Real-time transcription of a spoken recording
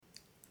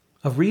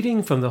A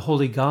reading from the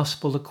Holy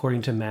Gospel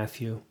according to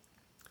Matthew.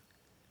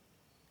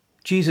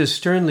 Jesus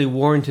sternly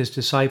warned his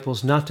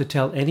disciples not to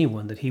tell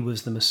anyone that he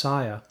was the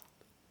Messiah.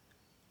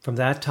 From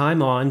that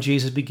time on,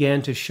 Jesus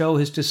began to show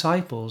his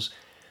disciples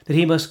that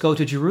he must go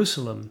to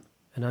Jerusalem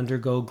and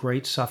undergo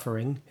great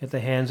suffering at the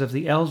hands of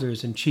the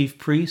elders and chief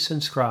priests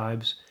and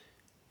scribes,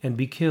 and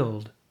be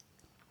killed,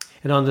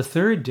 and on the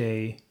third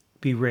day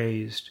be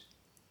raised.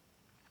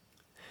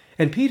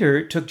 And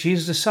Peter took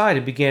Jesus aside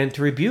and began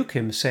to rebuke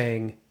him,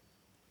 saying,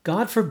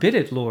 "God forbid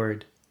it,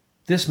 Lord.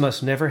 This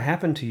must never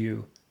happen to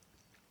you."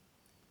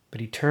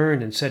 But he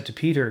turned and said to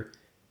Peter,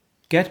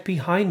 "Get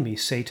behind me,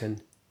 Satan.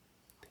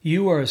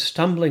 You are a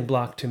stumbling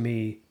block to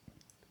me,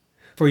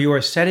 for you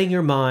are setting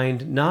your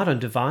mind not on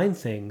divine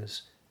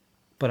things,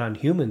 but on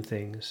human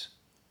things."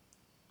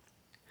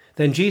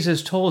 Then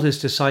Jesus told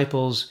his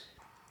disciples,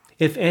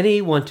 "If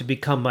any want to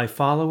become my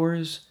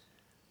followers,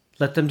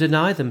 let them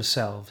deny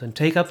themselves and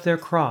take up their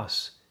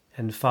cross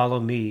and follow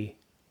me.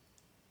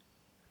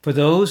 For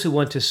those who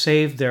want to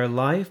save their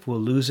life will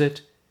lose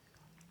it,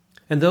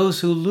 and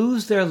those who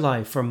lose their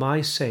life for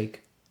my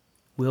sake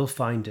will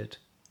find it.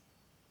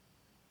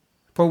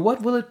 For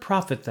what will it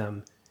profit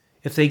them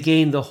if they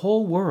gain the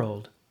whole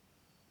world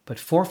but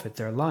forfeit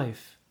their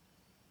life?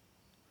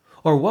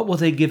 Or what will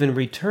they give in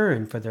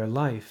return for their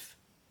life?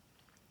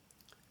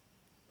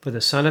 For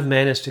the Son of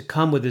Man is to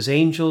come with his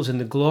angels in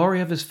the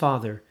glory of his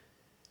Father,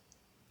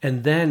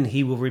 and then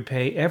he will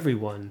repay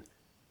everyone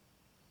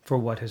for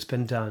what has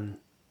been done."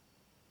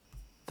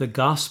 The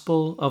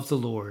Gospel of the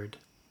Lord.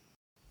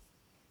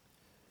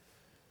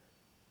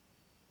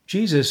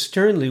 Jesus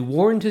sternly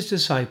warned his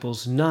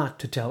disciples not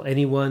to tell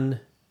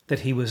anyone that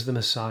he was the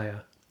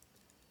Messiah.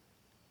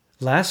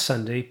 Last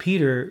Sunday,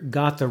 Peter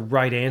got the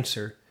right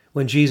answer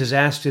when Jesus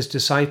asked his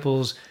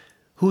disciples,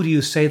 "Who do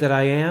you say that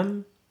I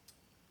am?"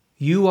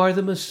 "You are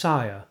the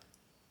Messiah,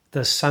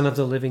 the Son of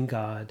the living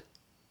God."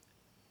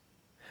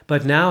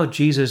 But now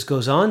Jesus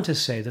goes on to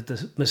say that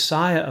the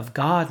Messiah of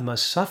God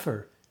must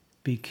suffer,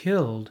 be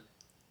killed,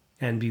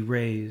 and be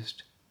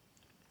raised.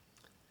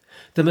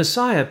 The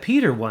Messiah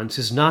Peter wants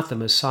is not the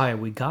Messiah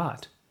we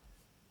got.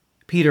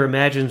 Peter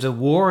imagines a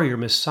warrior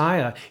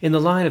Messiah in the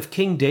line of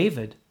King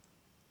David.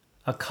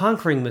 A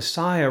conquering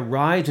Messiah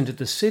rides into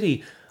the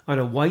city on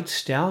a white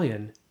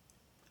stallion.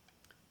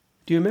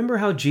 Do you remember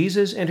how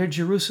Jesus entered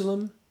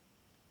Jerusalem?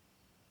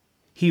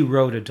 He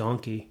rode a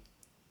donkey.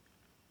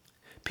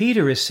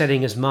 Peter is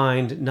setting his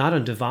mind not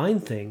on divine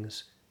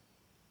things,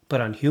 but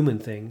on human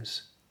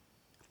things.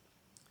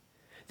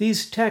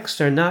 These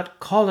texts are not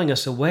calling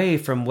us away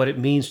from what it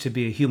means to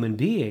be a human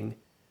being,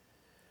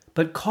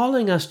 but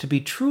calling us to be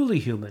truly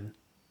human,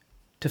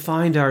 to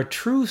find our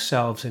true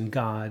selves in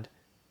God,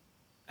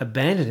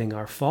 abandoning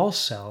our false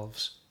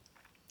selves.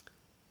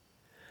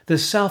 The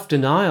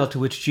self-denial to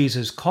which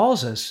Jesus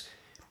calls us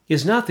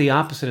is not the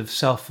opposite of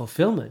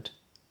self-fulfillment.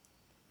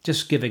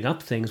 Just giving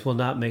up things will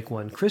not make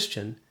one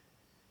Christian.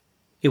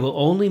 It will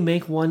only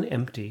make one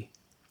empty.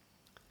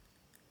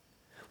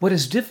 What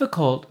is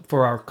difficult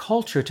for our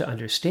culture to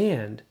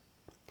understand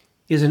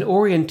is an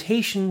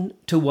orientation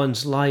to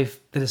one's life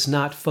that is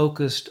not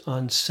focused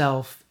on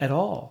self at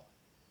all,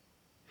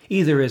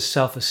 either as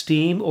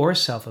self-esteem or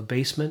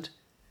self-abasement,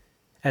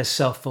 as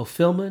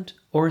self-fulfillment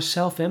or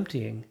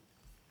self-emptying.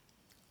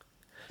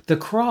 The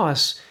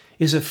cross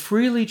is a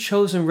freely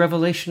chosen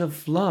revelation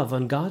of love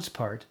on God's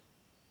part.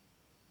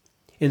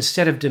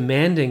 Instead of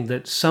demanding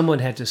that someone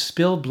had to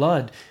spill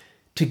blood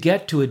to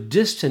get to a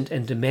distant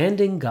and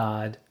demanding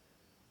God,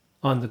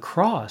 on the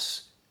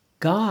cross,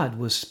 God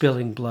was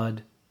spilling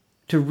blood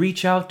to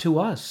reach out to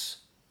us.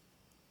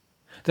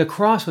 The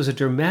cross was a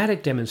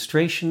dramatic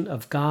demonstration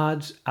of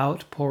God's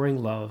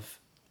outpouring love.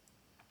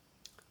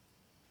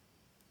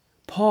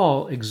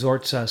 Paul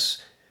exhorts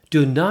us,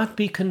 "Do not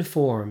be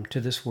conformed to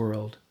this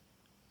world."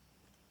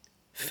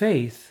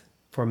 Faith,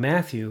 for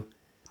Matthew,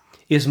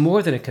 is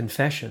more than a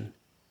confession.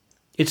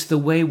 It's the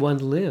way one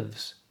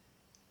lives.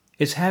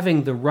 It's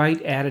having the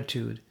right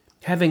attitude,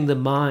 having the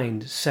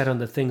mind set on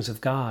the things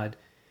of God,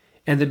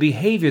 and the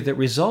behavior that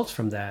results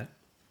from that.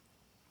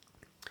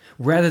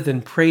 Rather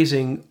than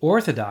praising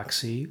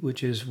orthodoxy,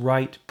 which is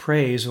right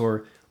praise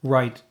or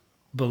right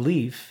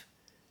belief,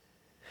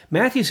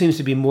 Matthew seems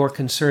to be more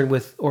concerned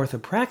with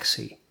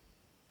orthopraxy,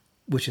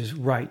 which is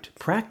right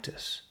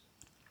practice.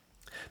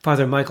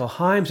 Father Michael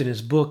Himes, in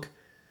his book,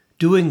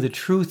 Doing the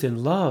Truth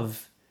in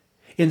Love,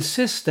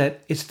 insists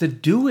that it's the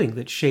doing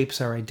that shapes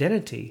our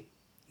identity,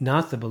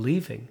 not the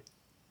believing.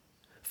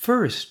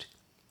 First,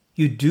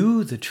 you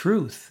do the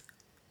truth,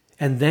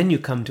 and then you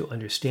come to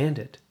understand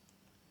it.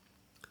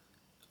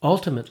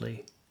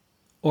 Ultimately,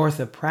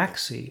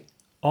 orthopraxy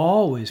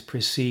always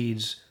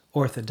precedes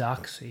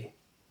orthodoxy.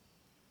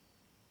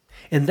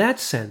 In that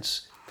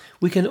sense,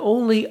 we can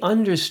only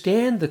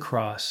understand the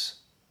cross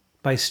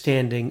by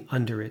standing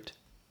under it.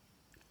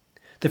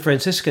 The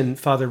Franciscan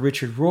Father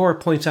Richard Rohr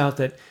points out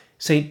that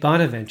St.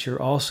 Bonaventure,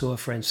 also a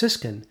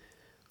Franciscan,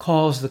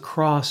 calls the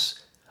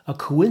cross a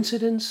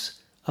coincidence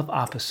of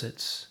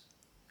opposites.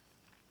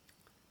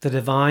 The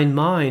divine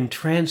mind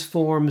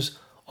transforms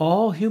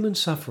all human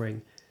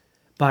suffering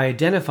by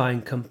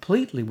identifying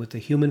completely with the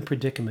human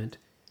predicament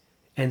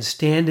and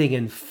standing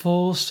in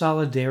full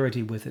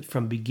solidarity with it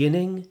from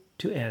beginning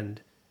to end.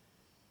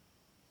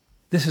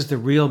 This is the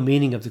real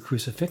meaning of the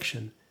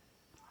crucifixion.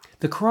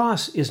 The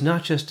cross is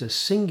not just a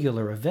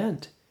singular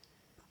event.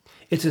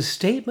 It's a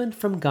statement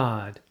from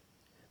God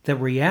that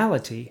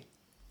reality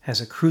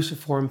has a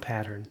cruciform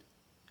pattern.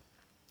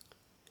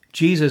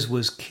 Jesus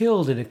was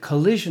killed in a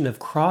collision of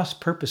cross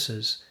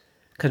purposes,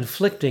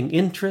 conflicting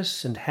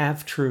interests and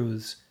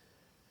half-truths,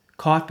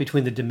 caught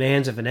between the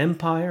demands of an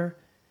empire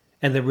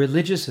and the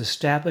religious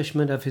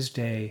establishment of his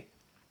day.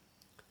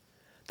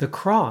 The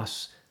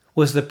cross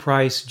was the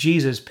price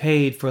Jesus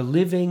paid for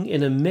living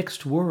in a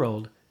mixed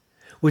world,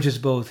 which is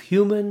both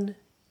human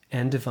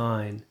and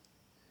divine,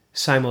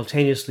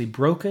 simultaneously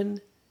broken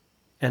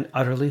and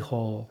utterly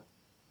whole.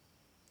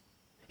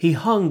 He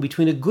hung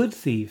between a good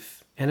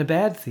thief and a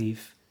bad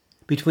thief,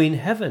 between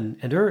heaven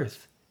and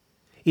earth,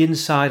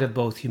 inside of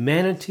both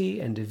humanity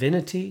and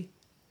divinity,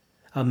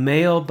 a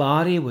male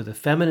body with a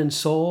feminine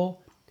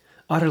soul,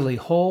 utterly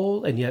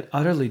whole and yet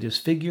utterly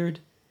disfigured,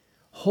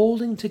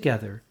 holding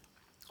together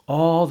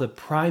all the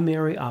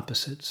primary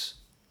opposites.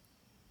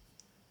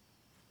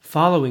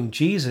 Following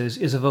Jesus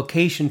is a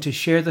vocation to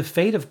share the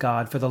fate of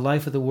God for the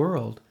life of the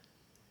world.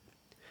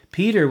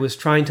 Peter was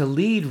trying to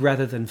lead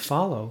rather than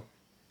follow.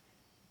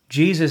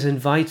 Jesus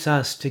invites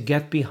us to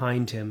get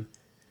behind him,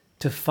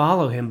 to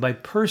follow him by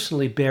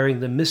personally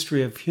bearing the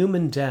mystery of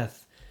human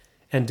death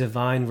and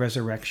divine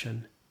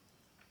resurrection.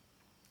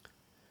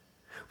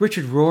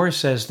 Richard Rohr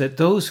says that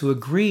those who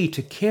agree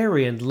to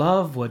carry and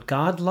love what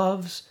God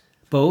loves,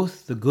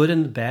 both the good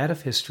and the bad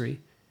of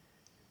history,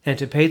 and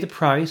to pay the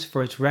price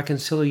for its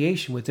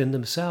reconciliation within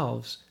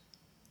themselves,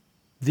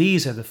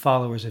 these are the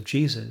followers of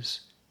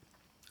Jesus.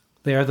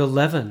 They are the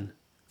leaven,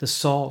 the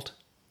salt,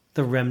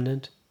 the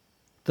remnant,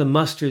 the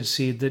mustard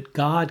seed that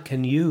God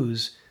can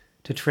use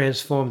to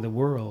transform the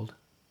world.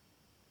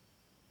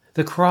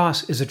 The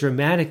cross is a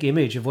dramatic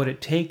image of what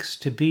it takes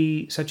to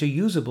be such a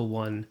usable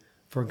one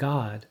for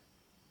God.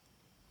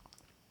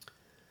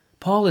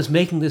 Paul is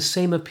making this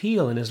same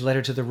appeal in his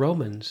letter to the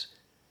Romans.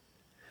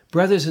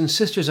 Brothers and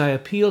sisters, I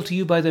appeal to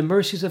you by the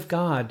mercies of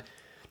God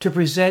to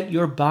present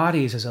your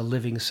bodies as a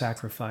living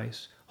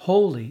sacrifice,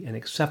 holy and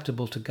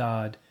acceptable to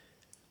God,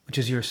 which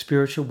is your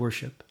spiritual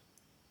worship.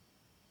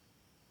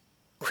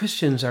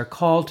 Christians are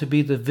called to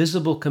be the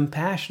visible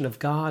compassion of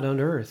God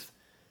on earth.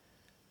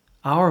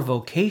 Our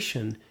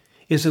vocation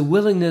is a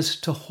willingness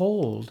to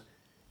hold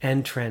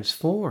and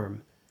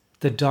transform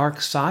the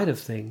dark side of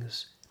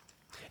things,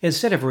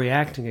 instead of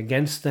reacting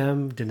against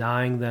them,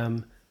 denying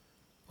them,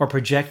 or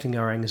projecting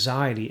our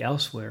anxiety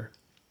elsewhere.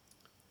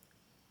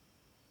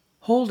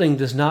 Holding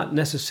does not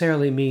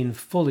necessarily mean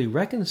fully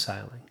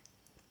reconciling.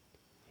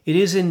 It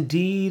is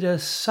indeed a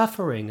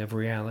suffering of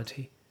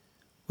reality,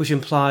 which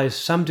implies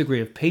some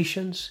degree of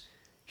patience,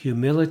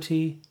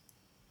 humility,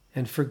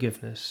 and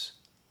forgiveness.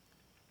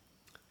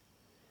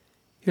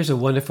 Here's a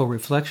wonderful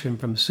reflection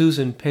from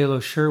Susan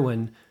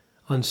Palo-Sherwin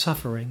on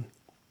suffering.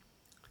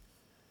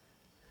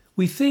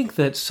 We think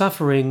that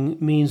suffering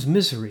means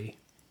misery,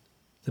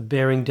 the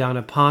bearing down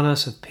upon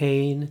us of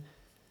pain,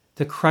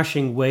 the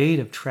crushing weight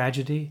of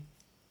tragedy.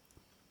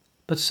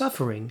 But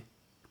suffering,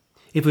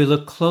 if we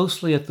look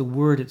closely at the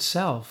word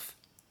itself,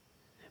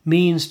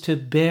 means to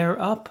bear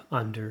up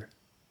under.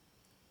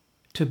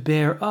 To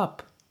bear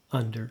up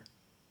under.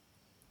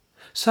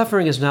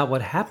 Suffering is not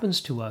what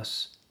happens to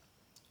us,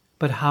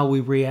 but how we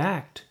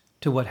react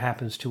to what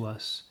happens to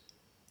us.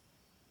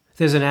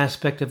 There's an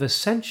aspect of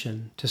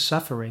ascension to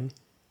suffering.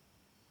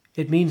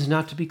 It means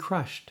not to be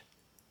crushed.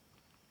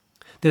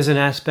 There's an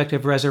aspect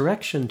of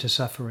resurrection to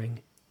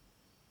suffering.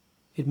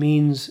 It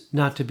means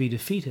not to be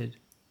defeated.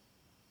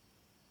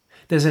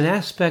 There's an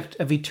aspect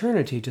of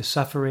eternity to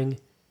suffering.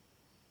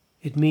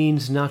 It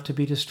means not to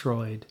be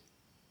destroyed,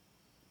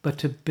 but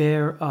to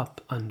bear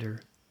up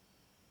under.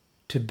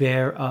 To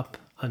bear up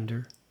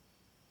under.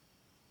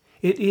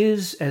 It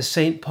is, as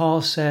St.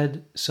 Paul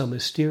said so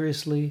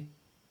mysteriously,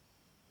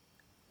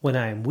 when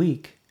I am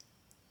weak,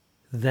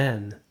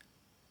 then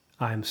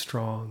I am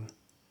strong.